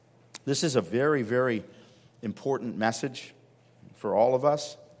This is a very, very important message for all of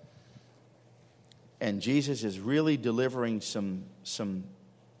us. And Jesus is really delivering some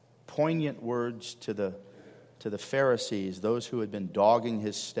poignant words to the Pharisees, those who had been dogging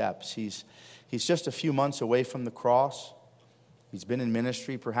his steps. He's just a few months away from the cross. He's been in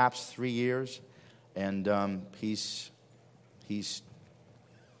ministry perhaps 3 years, and he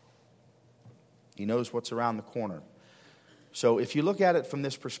knows what's around the corner. So if you look at it from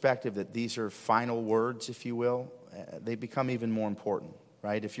this perspective, that these are final words, if you will, they become even more important,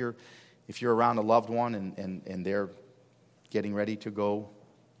 right? If you're around a loved one and they're getting ready to go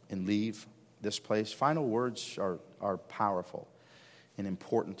and leave this place, final words are powerful and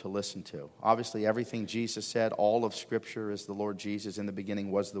important to listen to. Obviously, everything Jesus said, all of Scripture is the Lord Jesus. In the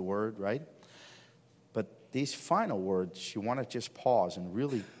beginning was the Word, right? But these final words, you want to just pause and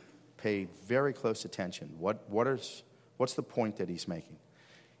really pay very close attention. What's the point that he's making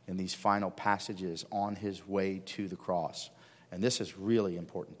in these final passages on his way to the cross? And this is really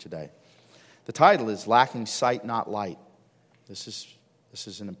important today. The title is Lacking Sight, Not Light. This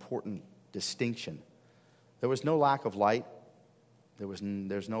is an important distinction. There was no lack of light. There's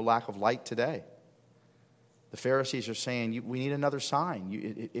no lack of light today. The Pharisees are saying, we need another sign.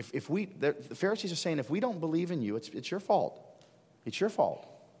 The Pharisees are saying, if we don't believe in you, it's your fault. It's your fault.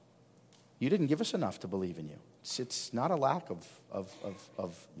 You didn't give us enough to believe in you. It's not a lack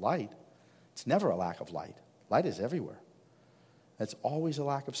of light. It's never a lack of light. Light is everywhere. It's always a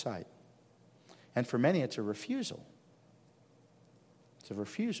lack of sight. And for many, it's a refusal. It's a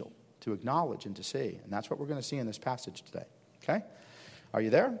refusal to acknowledge and to see. And that's what we're going to see in this passage today. Okay? Are you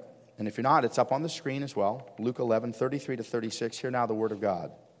there? And if you're not, it's up on the screen as well. Luke 11:33-36. Hear now the word of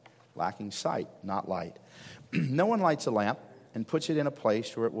God. Lacking sight, not light. No one lights a lamp and puts it in a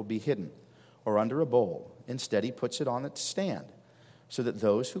place where it will be hidden, or under a bowl. Instead, he puts it on its stand, so that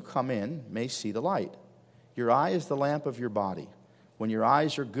those who come in may see the light. Your eye is the lamp of your body. When your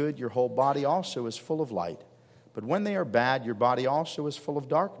eyes are good, your whole body also is full of light. But when they are bad, your body also is full of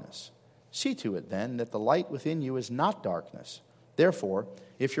darkness. See to it, then, that the light within you is not darkness. Therefore,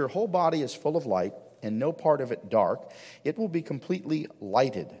 if your whole body is full of light, and no part of it dark, it will be completely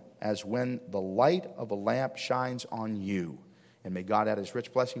lighted, as when the light of a lamp shines on you. And may God add his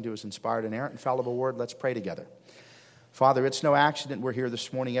rich blessing to his inspired, inerrant, infallible word. Let's pray together. Father, it's no accident we're here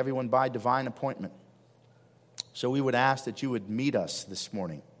this morning, everyone by divine appointment. So we would ask that you would meet us this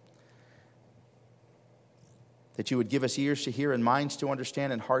morning, that you would give us ears to hear and minds to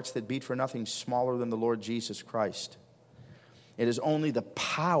understand and hearts that beat for nothing smaller than the Lord Jesus Christ. It is only the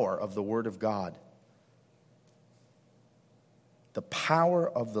power of the Word of God, the power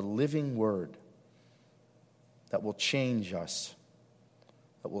of the living Word, that will change us,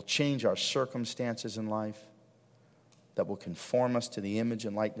 that will change our circumstances in life, that will conform us to the image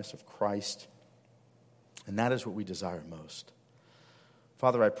and likeness of Christ. And that is what we desire most.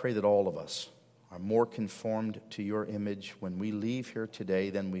 Father, I pray that all of us are more conformed to your image when we leave here today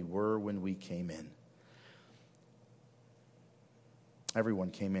than we were when we came in.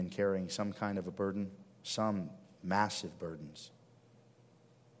 Everyone came in carrying some kind of a burden, some massive burdens.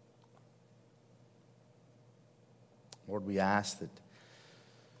 Lord, we ask that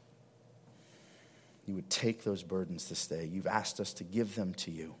you would take those burdens this day. You've asked us to give them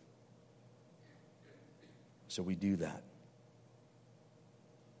to you. So we do that.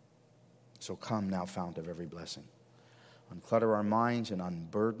 So come now, fount of every blessing. Unclutter our minds and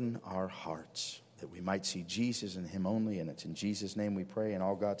unburden our hearts, that we might see Jesus and him only. And it's in Jesus' name we pray. And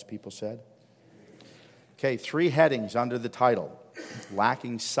all God's people said. Okay, 3 headings under the title.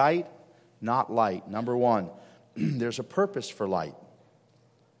 Lacking sight, not light. Number 1. There's a purpose for light,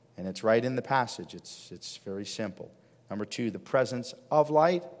 and it's right in the passage. It's very simple. Number 2, the presence of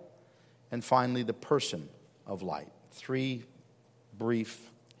light, and finally, the person of light. 3 brief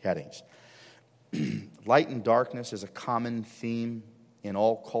headings. Light and darkness is a common theme in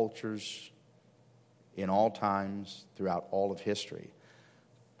all cultures, in all times, throughout all of history.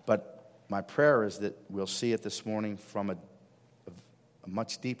 But my prayer is that we'll see it this morning from a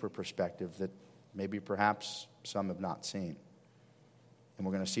much deeper perspective that maybe perhaps some have not seen. And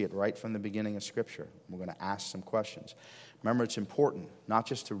we're going to see it right from the beginning of Scripture. We're going to ask some questions. Remember, it's important not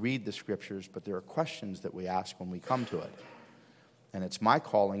just to read the Scriptures, but there are questions that we ask when we come to it. And it's my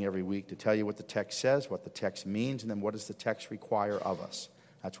calling every week to tell you what the text says, what the text means, and then what does the text require of us.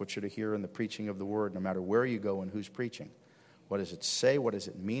 That's what you're to hear in the preaching of the Word, no matter where you go and who's preaching. What does it say, what does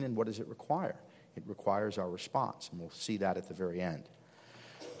it mean, and what does it require? It requires our response, and we'll see that at the very end.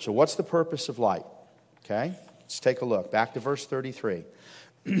 So what's the purpose of light? Okay, let's take a look. Back to verse 33,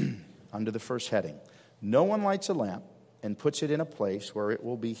 under the first heading. No one lights a lamp and puts it in a place where it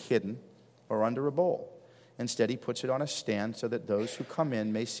will be hidden or under a bowl. Instead, he puts it on a stand so that those who come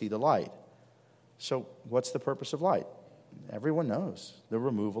in may see the light. So what's the purpose of light? Everyone knows, the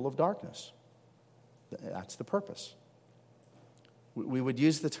removal of darkness. That's the purpose. We would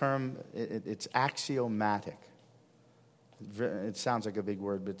use the term, it's axiomatic. It sounds like a big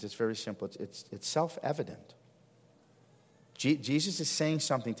word, but it's very simple. It's self-evident. Jesus is saying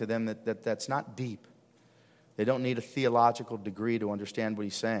something to them that's not deep. They don't need a theological degree to understand what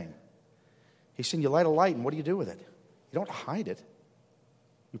he's saying. He's saying you light a light, and what do you do with it? You don't hide it.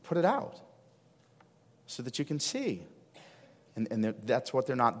 You put it out so that you can see. And that's what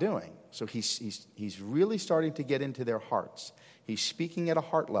they're not doing. So he's really starting to get into their hearts. He's speaking at a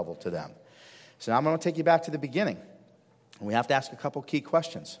heart level to them. So now I'm going to take you back to the beginning. And we have to ask a couple key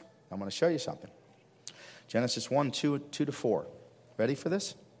questions. I'm going to show you something. Genesis 1, 2-4. Ready for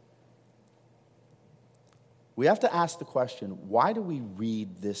this? We have to ask the question, why do we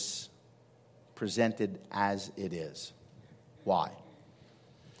read this presented as it is? Why?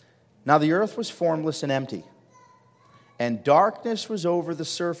 Now the earth was formless and empty, and darkness was over the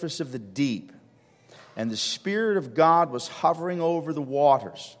surface of the deep, and the Spirit of God was hovering over the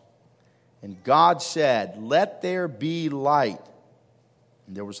waters. And God said, "Let there be light."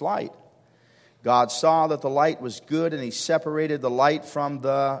 And there was light. God saw that the light was good, and he separated the light from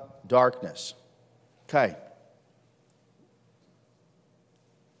the darkness. Okay.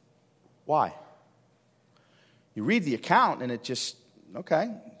 Why? You read the account, and it just,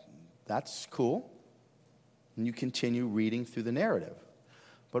 okay, that's cool. And you continue reading through the narrative.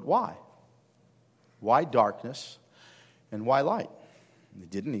 But why? Why darkness and why light? It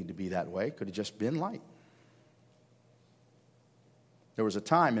didn't need to be that way. It could have just been light. There was a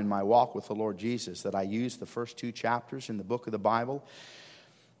time in my walk with the Lord Jesus that I used the first 2 chapters in the book of the Bible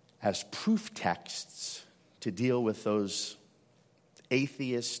as proof texts to deal with those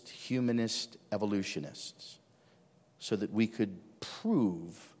atheist, humanist evolutionists so that we could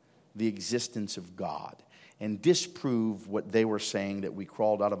prove the existence of God and disprove what they were saying, that we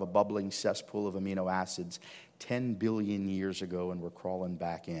crawled out of a bubbling cesspool of amino acids 10 billion years ago and we're crawling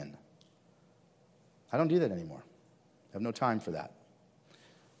back in. I don't do that anymore. I have no time for that.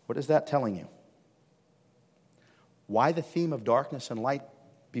 What is that telling you? Why the theme of darkness and light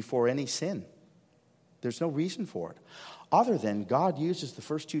before any sin? There's no reason for it. Other than God uses the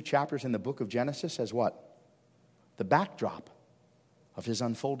first 2 chapters in the book of Genesis as what? The backdrop of his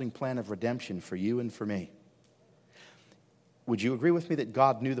unfolding plan of redemption for you and for me. Would you agree with me that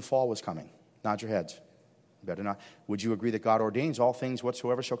God knew the fall was coming? Nod your heads. Better not. Would you agree that God ordains all things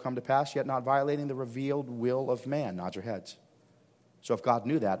whatsoever shall come to pass, yet not violating the revealed will of man? Nod your heads. So if God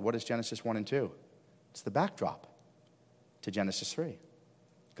knew that, what is Genesis 1 and 2? It's the backdrop to Genesis 3.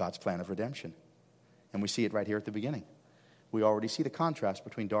 God's plan of redemption. And we see it right here at the beginning. We already see the contrast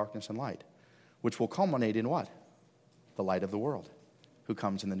between darkness and light, which will culminate in what? The light of the world, who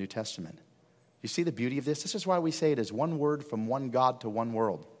comes in the New Testament. You see the beauty of this? This is why we say it is one word from one God to one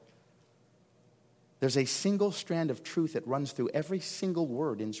world. There's a single strand of truth that runs through every single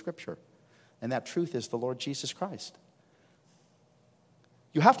word in Scripture. And that truth is the Lord Jesus Christ.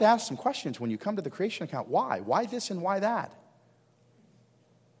 You have to ask some questions when you come to the creation account. Why? Why this and why that?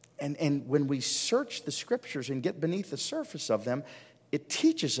 And when we search the Scriptures and get beneath the surface of them, it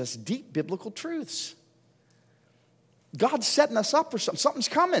teaches us deep biblical truths. God's setting us up for something. Something's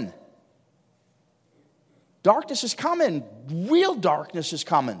coming. Darkness is coming. Real darkness is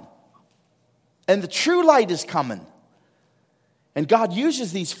coming. And the true light is coming. And God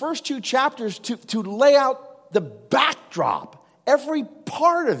uses these first 2 chapters to lay out the backdrop. Every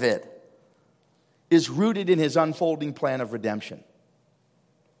part of it is rooted in his unfolding plan of redemption.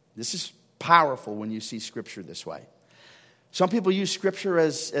 This is powerful when you see Scripture this way. Some people use Scripture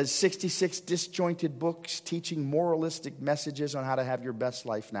as 66 disjointed books teaching moralistic messages on how to have your best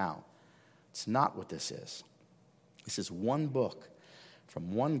life now. It's not what this is. This is one book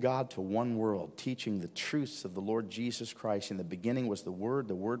from one God to one world, teaching the truths of the Lord Jesus Christ. In the beginning was the Word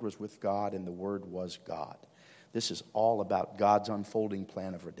was with God, and the Word was God. This is all about God's unfolding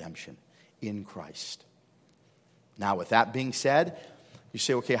plan of redemption in Christ. Now, with that being said, you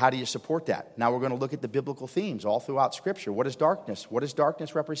say, okay, how do you support that? Now we're going to look at the biblical themes all throughout Scripture. What is darkness? What does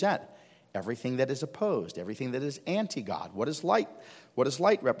darkness represent? Everything that is opposed, everything that is anti-God. What is light? What does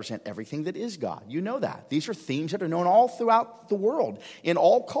light represent? Everything that is God. You know that. These are themes that are known all throughout the world, in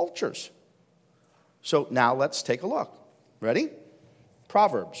all cultures. So now let's take a look. Ready?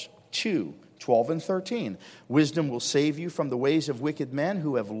 Proverbs 2:12 and 13. Wisdom will save you from the ways of wicked men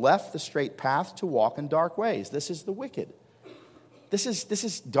who have left the straight path to walk in dark ways. This is the wicked. This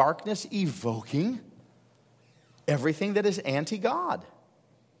is darkness evoking everything that is anti-God.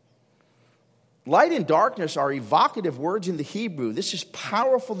 Light and darkness are evocative words in the Hebrew. This is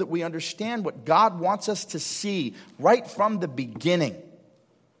powerful that we understand what God wants us to see right from the beginning.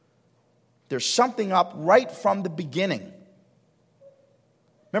 There's something up right from the beginning.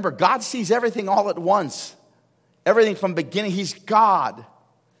 Remember, God sees everything all at once. Everything from beginning. He's God.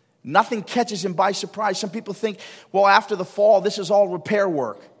 Nothing catches him by surprise. Some people think, well, after the fall, this is all repair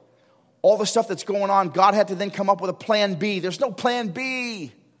work. All the stuff that's going on, God had to then come up with a plan B. There's no plan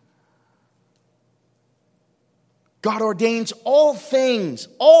B. God ordains all things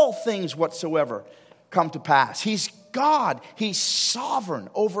whatsoever come to pass. He's God. He's sovereign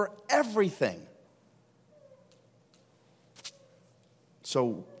over everything.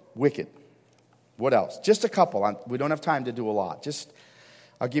 So, wicked. What else? Just a couple. We don't have time to do a lot.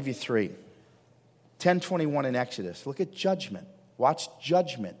 I'll give you 3. 10:21 in Exodus. Look at judgment. Watch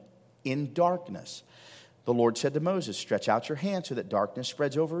judgment in darkness. The Lord said to Moses, stretch out your hand so that darkness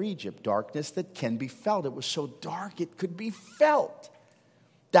spreads over Egypt. Darkness that can be felt. It was so dark it could be felt.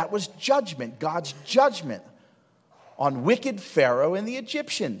 That was judgment, God's judgment on wicked Pharaoh and the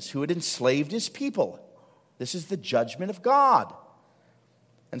Egyptians who had enslaved his people. This is the judgment of God.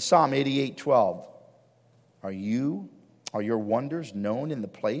 And Psalm 88:12. Are your wonders known in the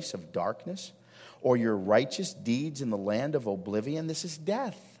place of darkness, or your righteous deeds in the land of oblivion? This is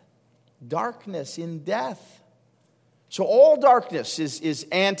death. Darkness in death. So all darkness is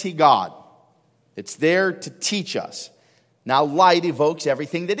anti-God. It's there to teach us. Now light evokes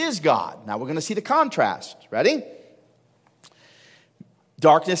everything that is God. Now we're going to see the contrast. Ready?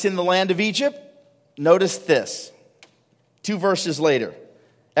 Darkness in the land of Egypt. Notice this. 2 verses later.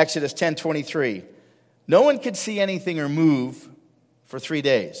 Exodus 10:23. No one could see anything or move for 3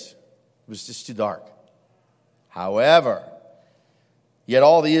 days. It was just too dark. However, yet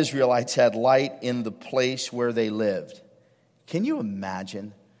all the Israelites had light in the place where they lived. Can you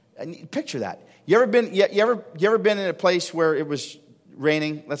imagine? Picture that. You ever been in a place where it was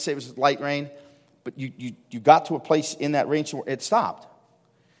raining? Let's say it was light rain, but you got to a place in that rain where it stopped,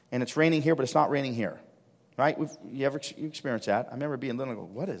 and it's raining here, but it's not raining here, right? You experienced that? I remember being little and go,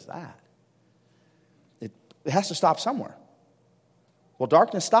 what is that? It has to stop somewhere. Well,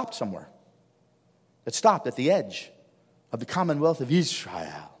 darkness stopped somewhere. It stopped at the edge of the commonwealth of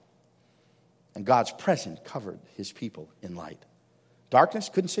Israel. And God's presence covered his people in light. Darkness,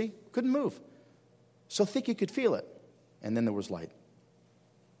 couldn't see, couldn't move. So thick you could feel it. And then there was light,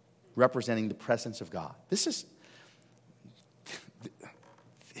 representing the presence of God.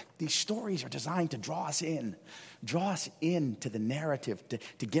 These stories are designed to draw us into the narrative,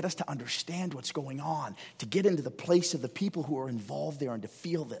 to get us to understand what's going on, to get into the place of the people who are involved there and to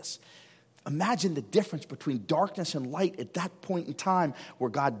feel this. Imagine the difference between darkness and light at that point in time where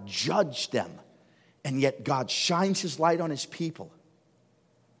God judged them, and yet God shines his light on his people.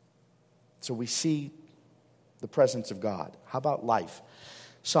 So we see the presence of God. How about life?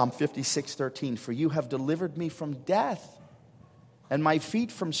 Psalm 56:13, for you have delivered me from death and my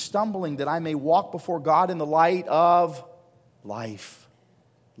feet from stumbling, that I may walk before God in the light of life.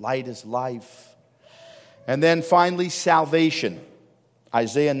 Light is life. And then finally, salvation.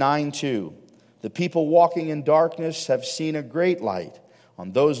 Isaiah 9:2. The people walking in darkness have seen a great light.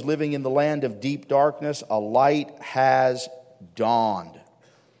 On those living in the land of deep darkness, a light has dawned.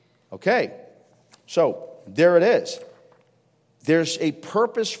 Okay, so there it is. There's a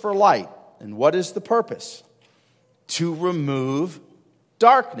purpose for light. And what is the purpose? To remove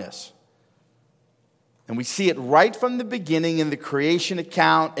darkness. And we see it right from the beginning in the creation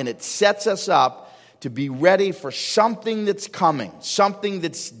account, and it sets us up to be ready for something that's coming, something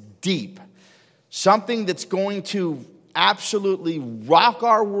that's deep, something that's going to absolutely rock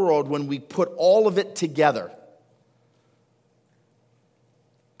our world when we put all of it together.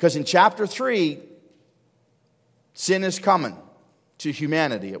 Because in chapter 3, sin is coming to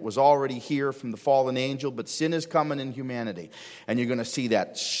humanity. It was already here from the fallen angel, but sin is coming in humanity. And you're going to see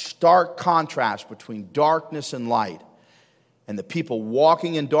that stark contrast between darkness and light. And the people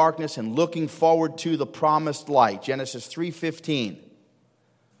walking in darkness and looking forward to the promised light. Genesis 3:15.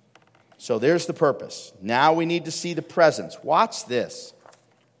 So there's the purpose. Now we need to see the presence. Watch this.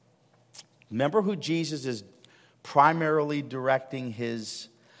 Remember who Jesus is primarily directing his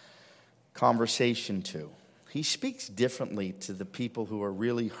conversation to. He speaks differently to the people who are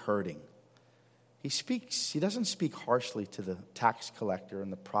really hurting. He doesn't speak harshly to the tax collector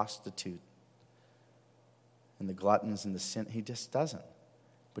and the prostitute and the gluttons and the sin. He just doesn't.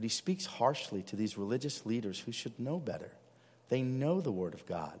 But he speaks harshly to these religious leaders who should know better. They know the Word of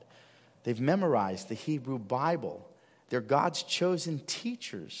God. They've memorized the Hebrew Bible. They're God's chosen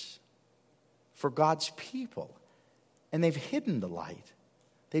teachers for God's people. And they've hidden the light.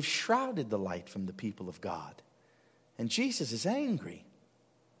 They've shrouded the light from the people of God. And Jesus is angry.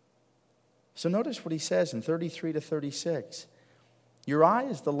 So notice what he says in 33 to 36. Your eye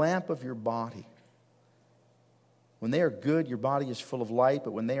is the lamp of your body. When they are good, your body is full of light,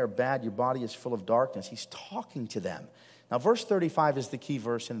 but when they are bad, your body is full of darkness. He's talking to them. Now, verse 35 is the key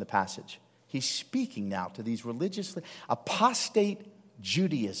verse in the passage. He's speaking now to these religiously apostate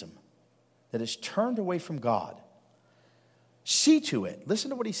Judaism that has turned away from God. See to it, listen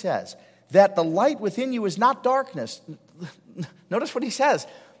to what he says, that the light within you is not darkness. Notice what he says.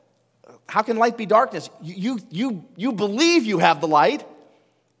 How can light be darkness? You believe you have the light.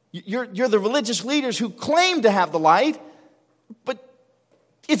 You're the religious leaders who claim to have the light, but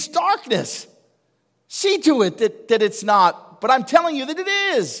it's darkness. See to it that it's not, but I'm telling you that it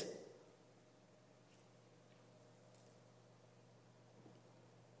is.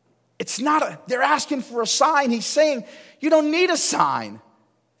 It's not they're asking for a sign. He's saying, you don't need a sign.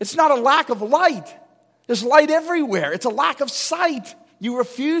 It's not a lack of light. There's light everywhere. It's a lack of sight. You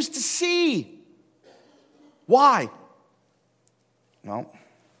refuse to see. Why? Well,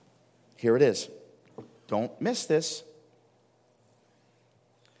 here it is. Don't miss this.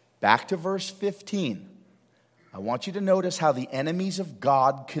 Back to verse 15. I want you to notice how the enemies of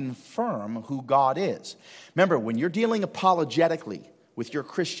God confirm who God is. Remember, when you're dealing apologetically with your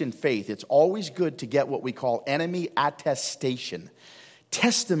Christian faith, it's always good to get what we call enemy attestation,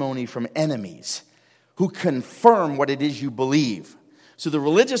 testimony from enemies who confirm what it is you believe. So the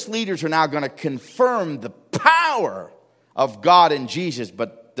religious leaders are now going to confirm the power of God in Jesus,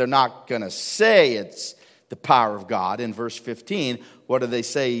 but they're not going to say it's the power of God. In verse 15, what do they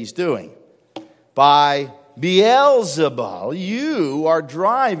say he's doing? By Beelzebul, you are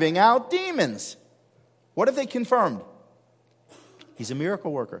driving out demons. What have they confirmed? He's a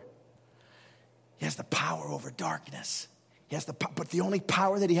miracle worker. He has the power over darkness. But the only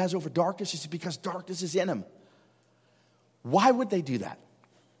power that he has over darkness is because darkness is in him. Why would they do that?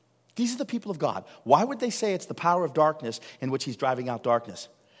 These are the people of God. Why would they say it's the power of darkness in which he's driving out darkness?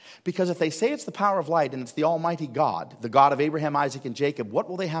 Because if they say it's the power of light and it's the Almighty God, the God of Abraham, Isaac, and Jacob, what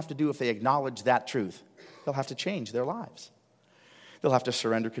will they have to do if they acknowledge that truth? They'll have to change their lives. They'll have to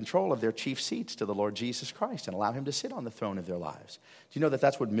surrender control of their chief seats to the Lord Jesus Christ and allow him to sit on the throne of their lives. Do you know that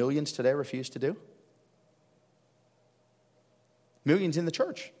that's what millions today refuse to do? Millions in the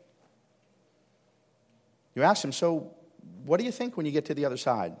church. You ask them, so what do you think when you get to the other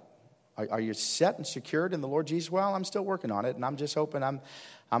side? Are you set and secured in the Lord Jesus? Well, I'm still working on it, and I'm just hoping I'm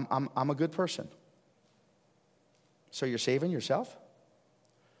a good person. So you're saving yourself?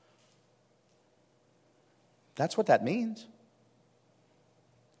 That's what that means.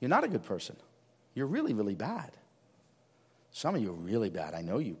 You're not a good person. You're really, really bad. Some of you are really bad. I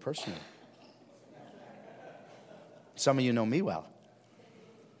know you personally. Some of you know me well.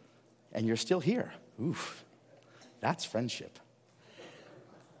 And you're still here. Oof. That's friendship.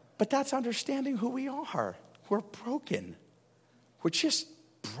 But that's understanding who we are. We're broken. We're just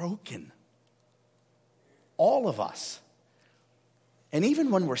broken. All of us. And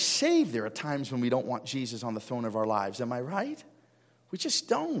even when we're saved, there are times when we don't want Jesus on the throne of our lives. Am I right? We just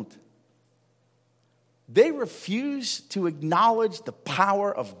don't. They refuse to acknowledge the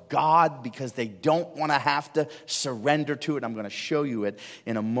power of God because they don't want to have to surrender to it. I'm going to show you it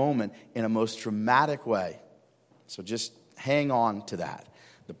in a moment in a most dramatic way. So just hang on to that.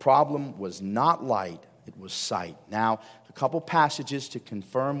 The problem was not light, it was sight. Now, a couple passages to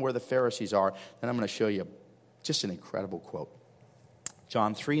confirm where the Pharisees are, then I'm going to show you just an incredible quote.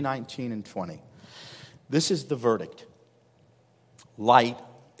 John 3:19 and 20. This is the verdict. Light,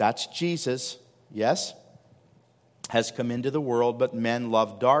 that's Jesus, yes, has come into the world, but men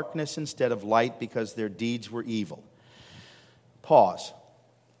love darkness instead of light because their deeds were evil. Pause.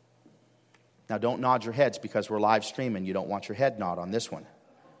 Now, don't nod your heads because we're live streaming. You don't want your head nod on this one.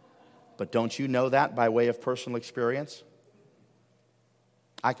 But don't you know that by way of personal experience?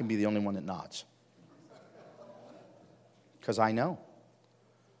 I can be the only one that nods. Because I know.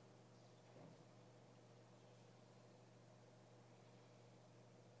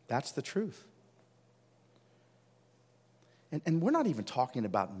 That's the truth. And we're not even talking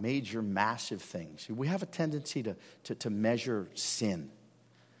about major, massive things. We have a tendency to measure sin.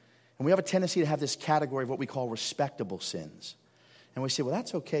 And we have a tendency to have this category of what we call respectable sins. And we say, well,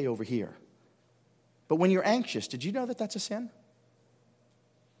 that's okay over here. But when you're anxious, did you know that that's a sin?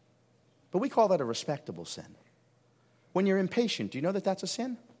 But we call that a respectable sin. When you're impatient, do you know that that's a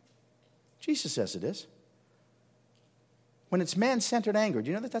sin? Jesus says it is. When it's man-centered anger, do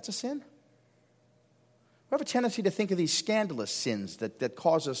you know that that's a sin? We have a tendency to think of these scandalous sins that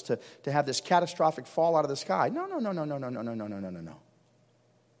cause us to have this catastrophic fall out of the sky. No.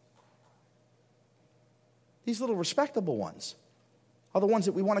 These little respectable ones are the ones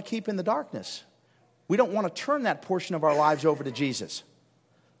that we want to keep in the darkness. We don't want to turn that portion of our lives over to Jesus.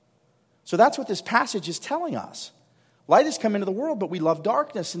 So that's what this passage is telling us. Light has come into the world, but we love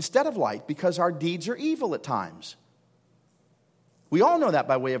darkness instead of light because our deeds are evil at times. We all know that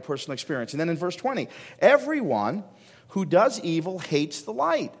by way of personal experience. And then in verse 20, everyone who does evil hates the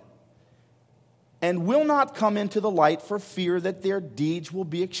light and will not come into the light for fear that their deeds will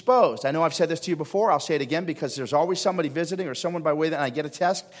be exposed. I know I've said this to you before. I'll say it again because there's always somebody visiting or someone by way that, and I get a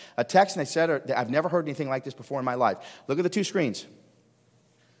text and they said, I've never heard anything like this before in my life. Look at the two screens.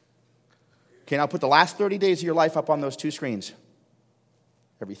 Okay, now put the last 30 days of your life up on those two screens.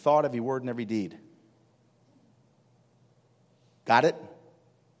 Every thought, every word, and every deed. Got it?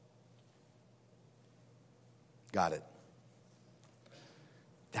 Got it.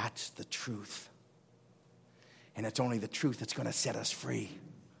 That's the truth. And it's only the truth that's going to set us free.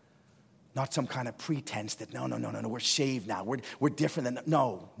 Not some kind of pretense that, no, we're saved now. We're different than,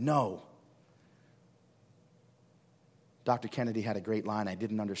 no. Dr. Kennedy had a great line. I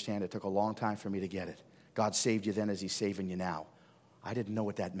didn't understand it. It took a long time for me to get it. God saved you then as he's saving you now. I didn't know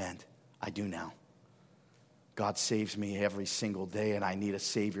what that meant. I do now. God saves me every single day, and I need a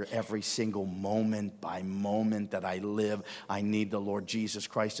Savior every single moment by moment that I live. I need the Lord Jesus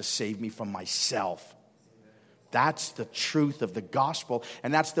Christ to save me from myself. That's the truth of the gospel,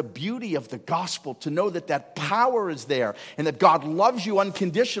 and that's the beauty of the gospel, to know that power is there and that God loves you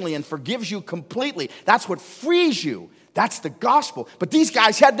unconditionally and forgives you completely. That's what frees you. That's the gospel. But these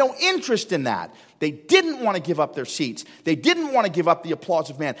guys had no interest in that. They didn't want to give up their seats. They didn't want to give up the applause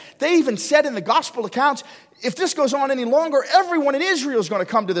of man. They even said in the gospel accounts, if this goes on any longer, everyone in Israel is going to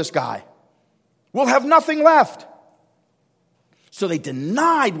come to this guy. We'll have nothing left. So they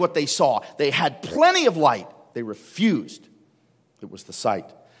denied what they saw. They had plenty of light. They refused. It was the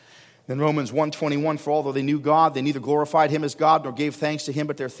sight. Then Romans 1:21, for although they knew God, they neither glorified him as God nor gave thanks to him,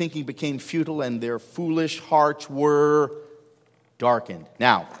 but their thinking became futile and their foolish hearts were darkened.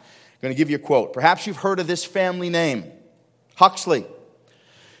 Now, I'm going to give you a quote. Perhaps you've heard of this family name, Huxley.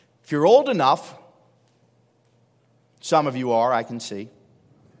 If you're old enough, some of you are, I can see,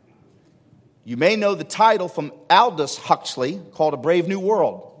 you may know the title from Aldous Huxley called A Brave New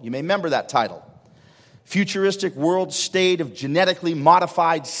World. You may remember that title. Futuristic world state of genetically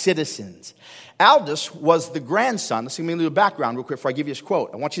modified citizens. Aldous was the grandson. Let's give me a little background real quick before I give you his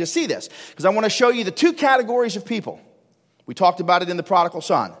quote. I want you to see this because I want to show you the two categories of people. We talked about it in the prodigal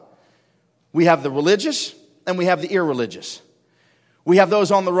son. We have the religious and we have the irreligious. We have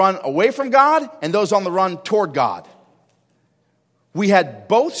those on the run away from God and those on the run toward God. We had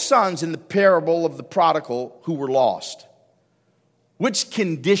both sons in the parable of the prodigal who were lost. Which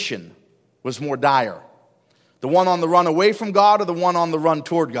condition was more dire? The one on the run away from God or the one on the run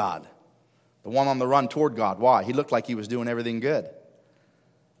toward God? The one on the run toward God. Why? He looked like he was doing everything good.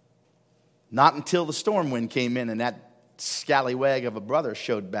 Not until the storm wind came in and that scallywag of a brother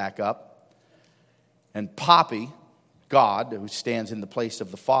showed back up. And Poppy, God, who stands in the place of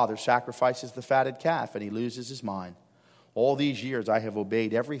the father, sacrifices the fatted calf and he loses his mind. All these years I have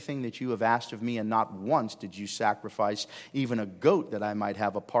obeyed everything that you have asked of me, and not once did you sacrifice even a goat that I might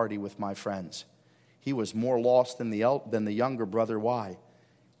have a party with my friends. He was more lost than the younger brother. Why?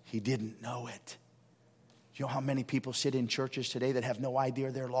 He didn't know it. You know how many people sit in churches today that have no idea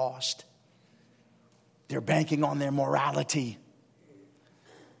they're lost? They're banking on their morality.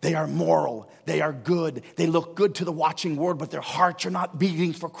 They are moral. They are good. They look good to the watching world, but their hearts are not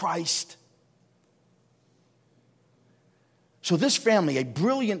beating for Christ. So this family, a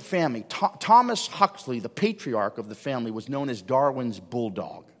brilliant family, Thomas Huxley, the patriarch of the family, was known as Darwin's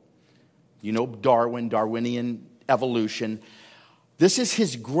bulldog. You know Darwin, Darwinian evolution. This is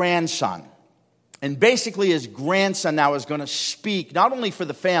his grandson. And basically his grandson now is going to speak not only for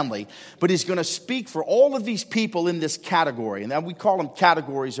the family, but he's going to speak for all of these people in this category. And we call them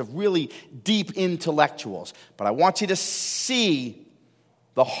categories of really deep intellectuals. But I want you to see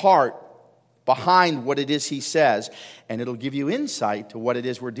the heart behind what it is he says, and it'll give you insight to what it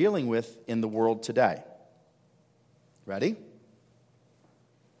is we're dealing with in the world today. Ready?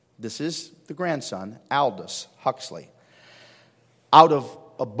 This is the grandson, Aldous Huxley, out of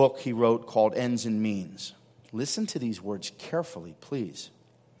a book he wrote called Ends and Means. Listen to these words carefully, please.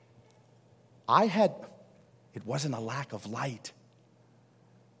 It wasn't a lack of light.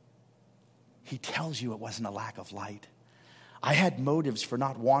 He tells you it wasn't a lack of light. I had motives for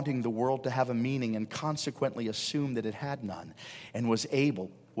not wanting the world to have a meaning and consequently assumed that it had none, and was able,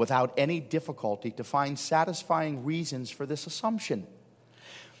 without any difficulty, to find satisfying reasons for this assumption.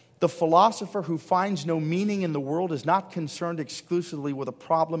 The philosopher who finds no meaning in the world is not concerned exclusively with a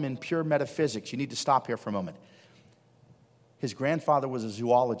problem in pure metaphysics. You need to stop here for a moment. His grandfather was a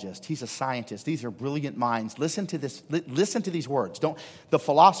zoologist. He's a scientist. These are brilliant minds. Listen to this. Listen to these words. The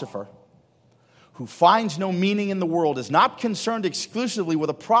philosopher who finds no meaning in the world is not concerned exclusively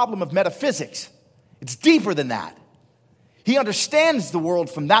with a problem of metaphysics. It's deeper than that. He understands the world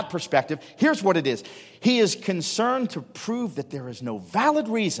from that perspective. Here's what it is. He is concerned to prove that there is no valid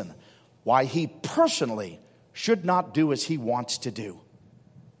reason why he personally should not do as he wants to do.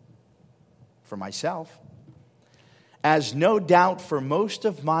 For myself, as no doubt for most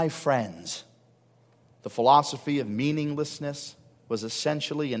of my friends, the philosophy of meaninglessness was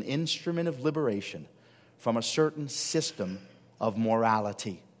essentially an instrument of liberation from a certain system of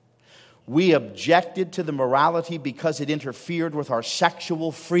morality. We objected to the morality because it interfered with our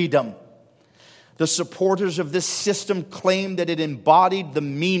sexual freedom. The supporters of this system claimed that it embodied the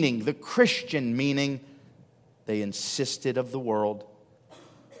meaning, the Christian meaning, they insisted of the world.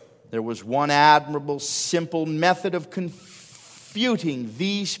 There was one admirable, simple method of confuting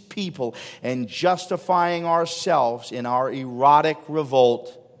these people and justifying ourselves in our erotic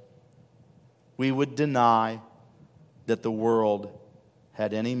revolt. We would deny that the world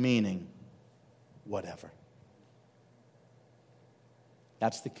had any meaning whatever.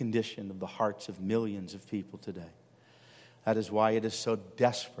 That's the condition of the hearts of millions of people today. That is why it is so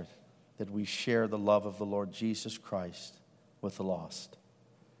desperate that we share the love of the Lord Jesus Christ with the lost.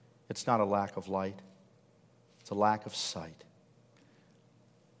 It's not a lack of light. It's a lack of sight.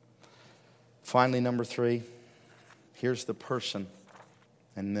 Finally, number 3, here's the person,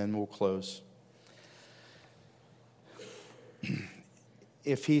 and then we'll close.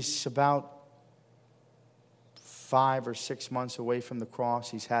 If he's about 5 or 6 months away from the cross,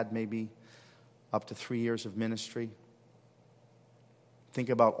 he's had maybe up to 3 years of ministry. Think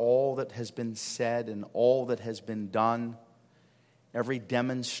about all that has been said and all that has been done, every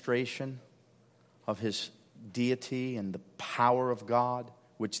demonstration of his deity and the power of God,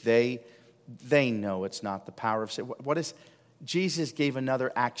 which they know it's not the power of sin. What is Jesus gave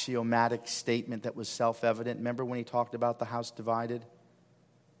another axiomatic statement that was self-evident. Remember when he talked about the house divided?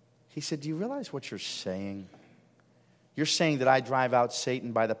 He said, do you realize what you're saying? You're saying that I drive out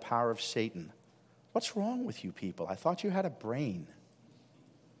Satan by the power of Satan. What's wrong with you people? I thought you had a brain.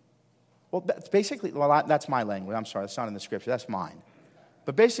 Well, that's basically, that's my language. I'm sorry, that's not in the scripture. That's mine.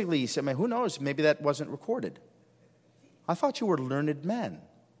 But basically, he said, who knows? Maybe that wasn't recorded. I thought you were learned men.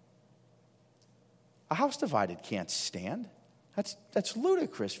 A house divided can't stand. That's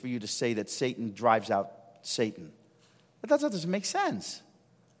ludicrous for you to say that Satan drives out Satan. But that doesn't make sense.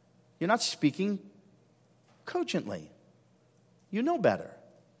 You're not speaking cogently. You know better.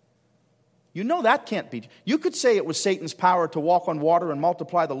 You know that can't be. You could say it was Satan's power to walk on water and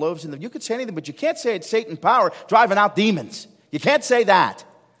multiply the loaves. You could say anything, but you can't say it's Satan's power driving out demons. You can't say that.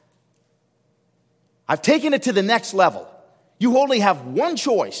 I've taken it to the next level. You only have one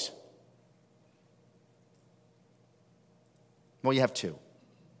choice. Well, you have two.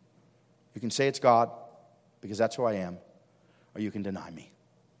 You can say it's God, because that's who I am, or you can deny me.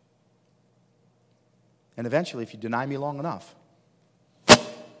 And eventually, if you deny me long enough,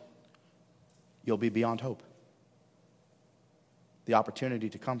 you'll be beyond hope. The opportunity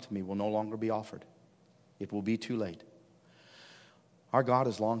to come to me will no longer be offered. It will be too late. Our God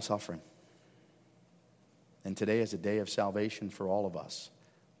is long-suffering. And today is a day of salvation for all of us.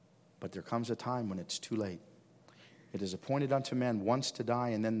 But there comes a time when it's too late. It is appointed unto men once to die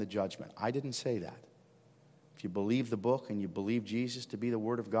and then the judgment. I didn't say that. If you believe the book and you believe Jesus to be the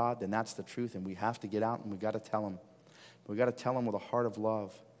Word of God, then that's the truth, and we have to get out and we've got to tell them. We've got to tell them with a heart of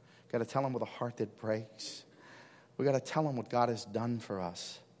love. We've got to tell them with a heart that breaks. We've got to tell them what God has done for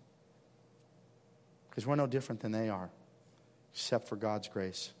us. Because we're no different than they are, except for God's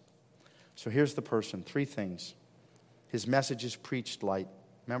grace. So here's the person. 3 things. His messages preached light.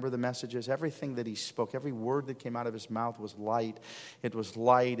 Remember the messages? Everything that he spoke, every word that came out of his mouth was light. It was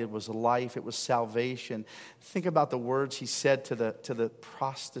light. It was life. It was salvation. Think about the words he said to the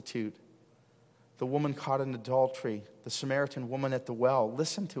prostitute, the woman caught in adultery, the Samaritan woman at the well.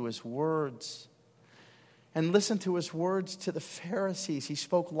 Listen to his words. And listen to his words to the Pharisees. He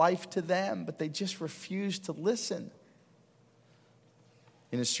spoke life to them, but they just refused to listen.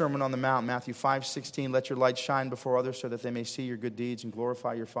 In his Sermon on the Mount, Matthew 5:16, let your light shine before others so that they may see your good deeds and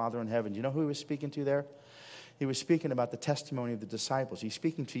glorify your Father in heaven. Do you know who he was speaking to there? He was speaking about the testimony of the disciples. He's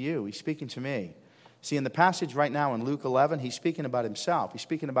speaking to you. He's speaking to me. See, in the passage right now in Luke 11, he's speaking about himself. He's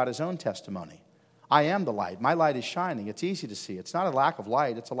speaking about his own testimony. I am the light. My light is shining. It's easy to see. It's not a lack of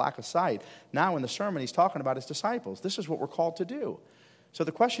light. It's a lack of sight. Now in the sermon, he's talking about his disciples. This is what we're called to do. So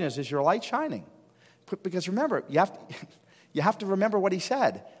the question is your light shining? Because remember, you have to remember what he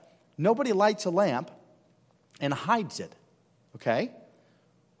said. Nobody lights a lamp and hides it. Okay?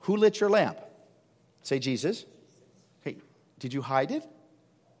 Who lit your lamp? Say Jesus. Okay, did you hide it?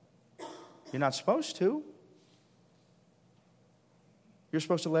 You're not supposed to. You're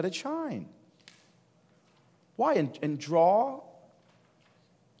supposed to let it shine. Why? And draw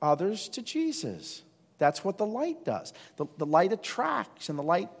others to Jesus. That's what the light does. The light attracts and the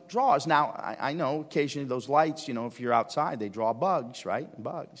light draws. Now, I know occasionally those lights, if you're outside, they draw bugs, right?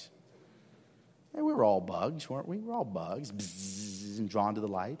 Bugs. And we were all bugs, weren't we? We were all bugs, bzzz, and drawn to the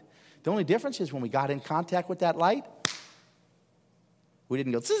light. The only difference is when we got in contact with that light, we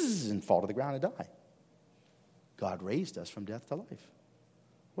didn't go zzz and fall to the ground and die. God raised us from death to life.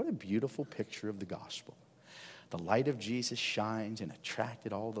 What a beautiful picture of the gospel. The light of Jesus shines and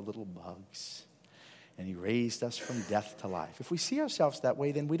attracted all the little bugs. And he raised us from death to life. If we see ourselves that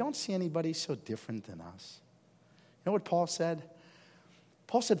way, then we don't see anybody so different than us. You know what Paul said?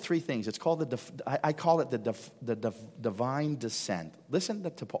 Paul said three things. It's called I call it the divine descent. Listen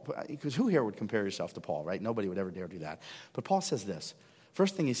to Paul, because who here would compare yourself to Paul, right? Nobody would ever dare do that. But Paul says this.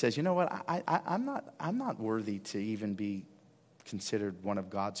 First thing he says, you know what? I'm not worthy to even be considered one of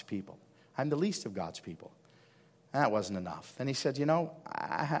God's people. I'm the least of God's people. And that wasn't enough. Then he said,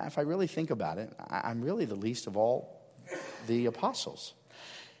 if I really think about it, I'm really the least of all the apostles.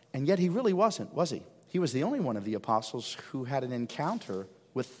 And yet he really wasn't, was he? He was the only one of the apostles who had an encounter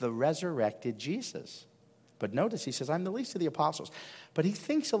with the resurrected Jesus. But notice, he says, I'm the least of the apostles. But he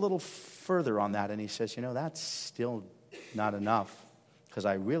thinks a little further on that, and he says, that's still not enough, because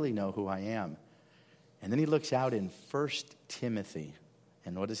I really know who I am. And then he looks out in 1 Timothy,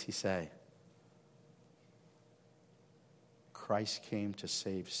 and what does he say? Christ came to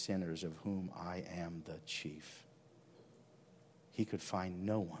save sinners, of whom I am the chief. He could find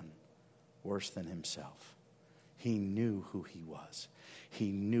no one worse than himself. He knew who he was.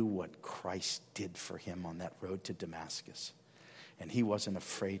 He knew what Christ did for him on that road to Damascus. And he wasn't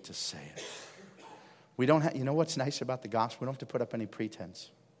afraid to say it. We don't have, what's nice about the gospel? We don't have to put up any pretense.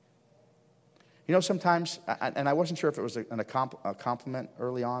 Sometimes, and I wasn't sure if it was a compliment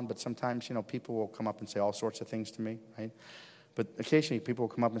early on, but sometimes, people will come up and say all sorts of things to me, right? But occasionally people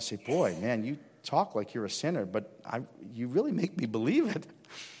will come up and say, boy, man, you talk like you're a sinner, but you really make me believe it.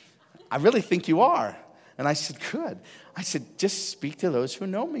 I really think you are. And I said, good. I said, just speak to those who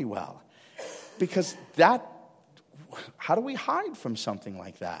know me well. Because how do we hide from something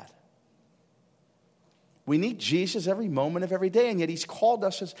like that? We need Jesus every moment of every day, and yet he's called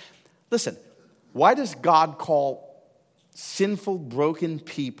us as, listen, why does God call sinful, broken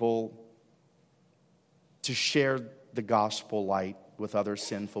people to share the gospel light with other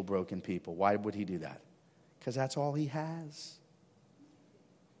sinful, broken people? Why would he do that? Because that's all he has.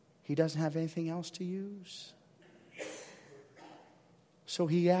 He doesn't have anything else to use. So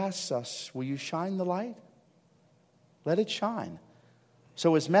he asks us, will you shine the light? Let it shine.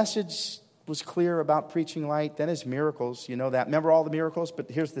 So his message was clear about preaching light. Then his miracles, you know that. Remember all the miracles? But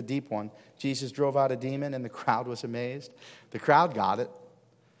here's the deep one. Jesus drove out a demon and the crowd was amazed. The crowd got it.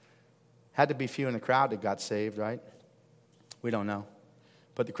 Had to be few in the crowd that got saved, right? We don't know.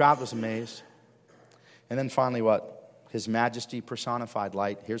 But the crowd was amazed. And then finally what? His majesty personified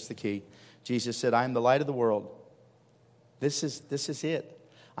light. Here's the key. Jesus said, I am the light of the world. This is it.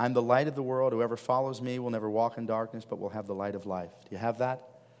 I'm the light of the world. Whoever follows me will never walk in darkness, but will have the light of life. Do you have that?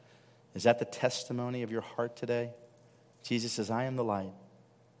 Is that the testimony of your heart today? Jesus says, I am the light.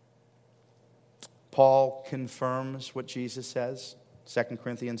 Paul confirms what Jesus says. 2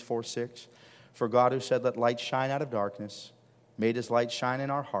 Corinthians 4:6. For God who said, let light shine out of darkness, made his light shine in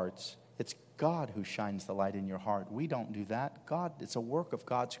our hearts. It's God who shines the light in your heart. We don't do that. It's a work of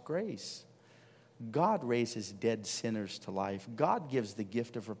God's grace. God raises dead sinners to life. God gives the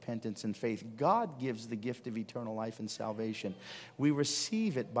gift of repentance and faith. God gives the gift of eternal life and salvation. We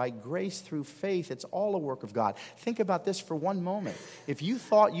receive it by grace through faith. It's all a work of God. Think about this for one moment. If you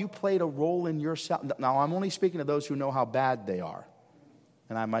thought you played a role in your salvation, now I'm only speaking to those who know how bad they are.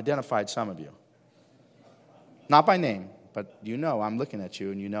 And I've identified some of you. Not by name, but I'm looking at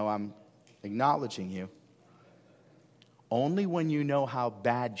you and I'm acknowledging you. Only when you know how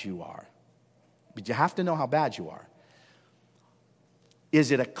bad you are. But you have to know how bad you are.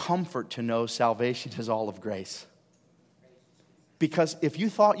 Is it a comfort to know salvation is all of grace? Because if you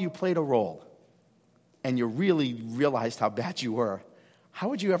thought you played a role and you really realized how bad you were, how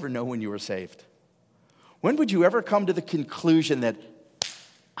would you ever know when you were saved? When would you ever come to the conclusion that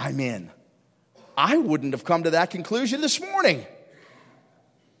I'm in? I wouldn't have come to that conclusion this morning.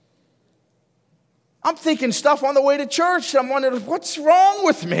 I'm thinking stuff on the way to church. I'm wondering, what's wrong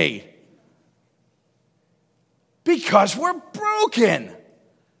with me? Because we're broken.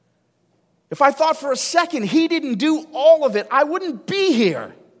 If I thought for a second he didn't do all of it, I wouldn't be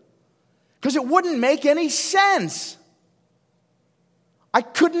here. Because it wouldn't make any sense. I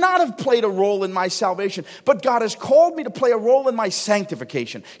could not have played a role in my salvation, but God has called me to play a role in my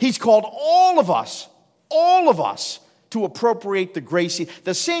sanctification. He's called all of us, to appropriate the grace.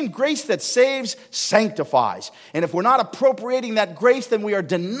 The same grace that saves sanctifies. And if we're not appropriating that grace, then we are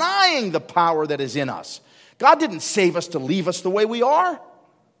denying the power that is in us. God didn't save us to leave us the way we are.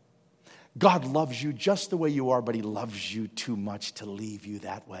 God loves you just the way you are, but he loves you too much to leave you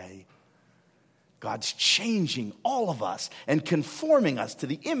that way. God's changing all of us and conforming us to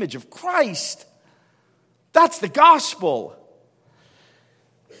the image of Christ. That's the gospel.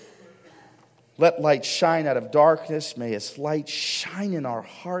 Let light shine out of darkness. May his light shine in our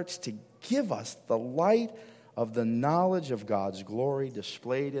hearts to give us the light of the knowledge of God's glory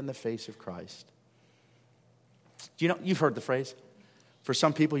displayed in the face of Christ. Do you know, you've heard the phrase, for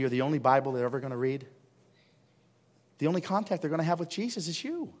some people, you're the only Bible they're ever going to read. The only contact they're going to have with Jesus is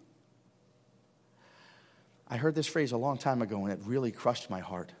you. I heard this phrase a long time ago, and it really crushed my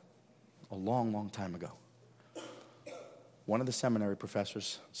heart. A long, long time ago. One of the seminary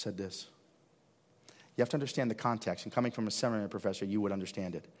professors said this. You have to understand the context, and coming from a seminary professor, you would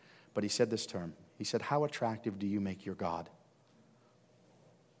understand it. But he said this term. He said, how attractive do you make your God?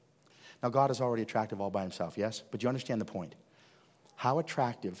 Now, God is already attractive all by himself, yes? But you understand the point. How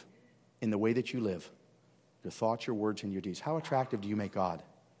attractive in the way that you live, your thoughts, your words, and your deeds, how attractive do you make God?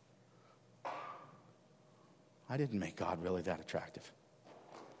 I didn't make God really that attractive.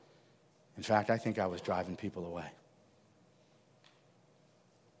 In fact, I think I was driving people away.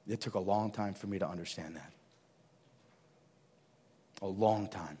 It took a long time for me to understand that. A long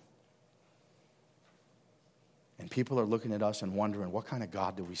time. And people are looking at us and wondering, what kind of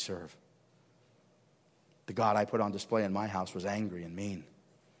God do we serve? The God I put on display in my house was angry and mean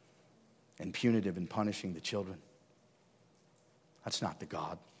and punitive in punishing the children. That's not the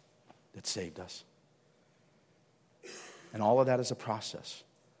God that saved us. And all of that is a process.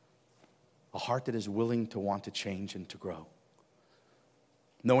 A heart that is willing to want to change and to grow.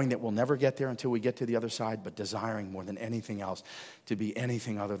 Knowing that we'll never get there until we get to the other side, but desiring more than anything else to be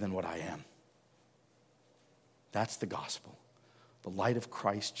anything other than what I am. That's the gospel. The light of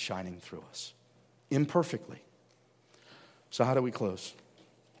Christ shining through us. Imperfectly. So how do we close?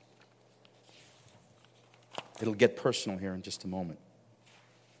 It'll get personal here in just a moment.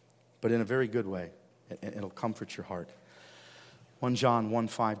 But in a very good way. It'll comfort your heart. 1 John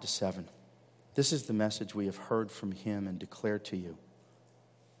 1:5-7. This is the message we have heard from him and declared to you.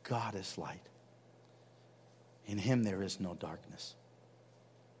 God is light. In him there is no darkness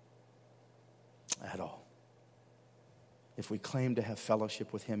at all. If we claim to have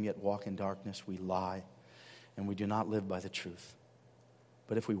fellowship with him yet walk in darkness, we lie and we do not live by the truth.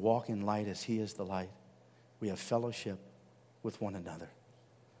 But if we walk in light as he is the light, we have fellowship with one another.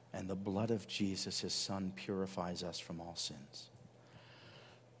 And the blood of Jesus, his son, purifies us from all sins.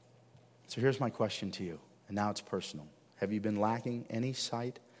 So here's my question to you, and now it's personal. Have you been lacking any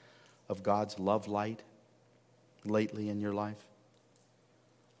sight of God's love light lately in your life?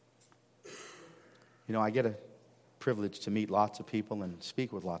 You know, I get a privilege to meet lots of people and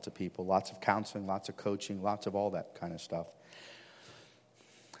speak with lots of people, lots of counseling, lots of coaching, lots of all that kind of stuff.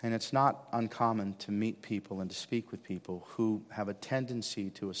 And it's not uncommon to meet people and to speak with people who have a tendency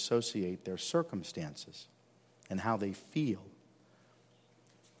to associate their circumstances and how they feel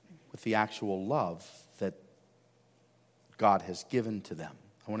with the actual love that God has given to them.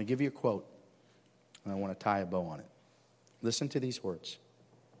 I want to give you a quote, and I want to tie a bow on it. Listen to these words.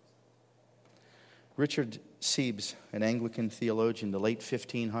 Richard Sibbes, an Anglican theologian, the late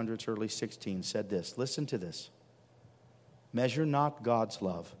 1500s, early 1600s, said this. Listen to this. Measure not God's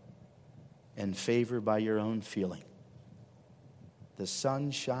love and favor by your own feeling. The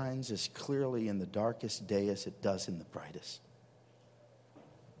sun shines as clearly in the darkest day as it does in the brightest.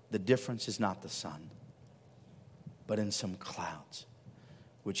 The difference is not the sun, but in some clouds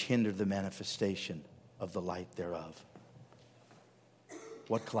which hinder the manifestation of the light thereof.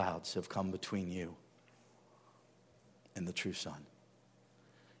 What clouds have come between you and the true sun?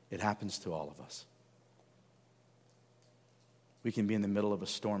 It happens to all of us. We can be in the middle of a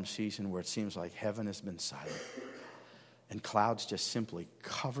storm season where it seems like heaven has been silent and clouds just simply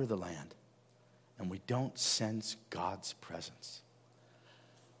cover the land and we don't sense God's presence.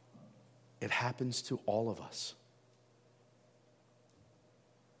 It happens to all of us.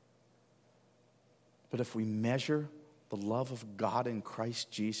 But if we measure the love of God in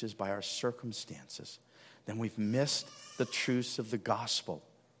Christ Jesus by our circumstances, then we've missed the truths of the gospel.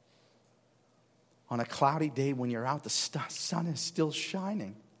 On a cloudy day when you're out, the sun is still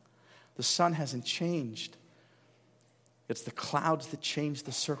shining. The sun hasn't changed. It's the clouds that change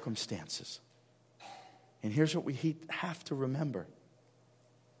the circumstances. And here's what we have to remember.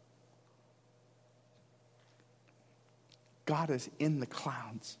 God is in the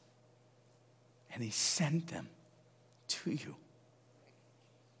clouds, and He sent them to you.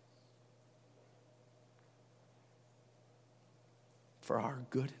 For our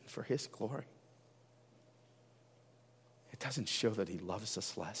good and for His glory. It doesn't show that He loves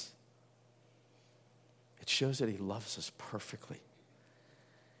us less. It shows that He loves us perfectly.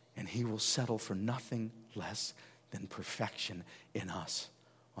 And He will settle for nothing less than perfection in us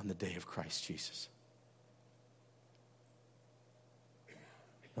on the day of Christ Jesus.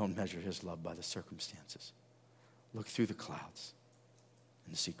 Don't measure His love by the circumstances. Look through the clouds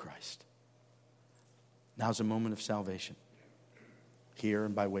and see Christ. Now's a moment of salvation. Here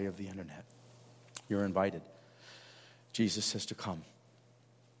and by way of the internet. You're invited. Jesus says to come.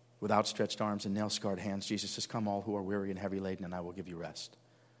 With outstretched arms and nail-scarred hands, Jesus says, come all who are weary and heavy laden, and I will give you rest.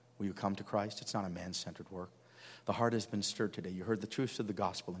 Will you come to Christ? It's not a man-centered work. The heart has been stirred today. You heard the truths of the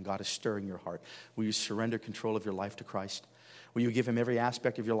gospel, and God is stirring your heart. Will you surrender control of your life to Christ? Will you give Him every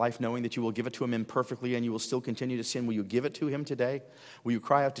aspect of your life, knowing that you will give it to Him imperfectly and you will still continue to sin? Will you give it to Him today? Will you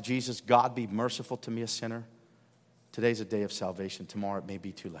cry out to Jesus, God, be merciful to me, a sinner? Today's a day of salvation. Tomorrow it may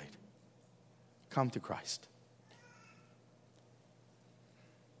be too late. Come to Christ.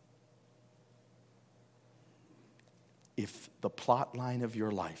 If the plot line of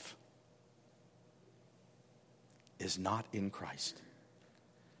your life is not in Christ,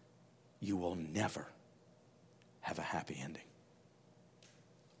 you will never have a happy ending.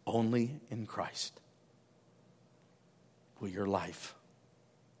 Only in Christ will your life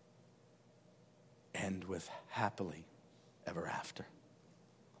end with happily ever after.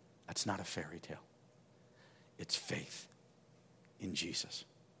 That's not a fairy tale. It's faith in Jesus.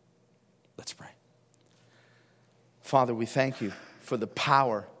 Let's pray. Father, we thank you for the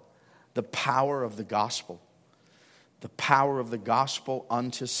power of the gospel. The power of the gospel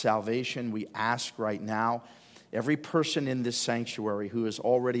unto salvation. We ask right now, every person in this sanctuary who is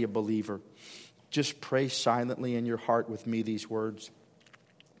already a believer, just pray silently in your heart with me these words.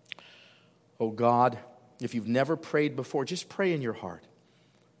 Oh God, if you've never prayed before, just pray in your heart.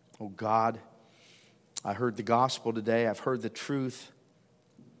 Oh God, I heard the gospel today. I've heard the truth.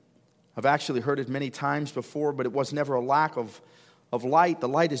 I've actually heard it many times before, but it was never a lack of light. The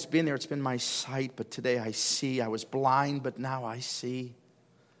light has been there. It's been my sight, but today I see. I was blind, but now I see.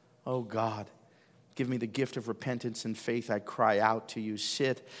 Oh God, give me the gift of repentance and faith. I cry out to you.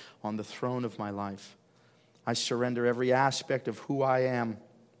 Sit on the throne of my life. I surrender every aspect of who I am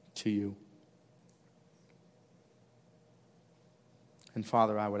to you. And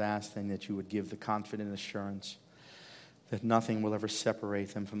Father, I would ask then that you would give the confident assurance that nothing will ever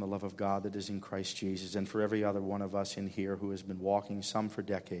separate them from the love of God that is in Christ Jesus. And for every other one of us in here who has been walking, some for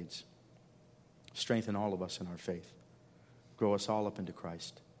decades, strengthen all of us in our faith. Grow us all up into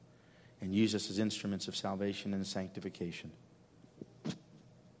Christ. And use us as instruments of salvation and sanctification.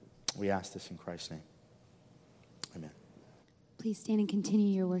 We ask this in Christ's name. Amen. Please stand and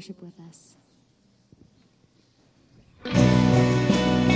continue your worship with us.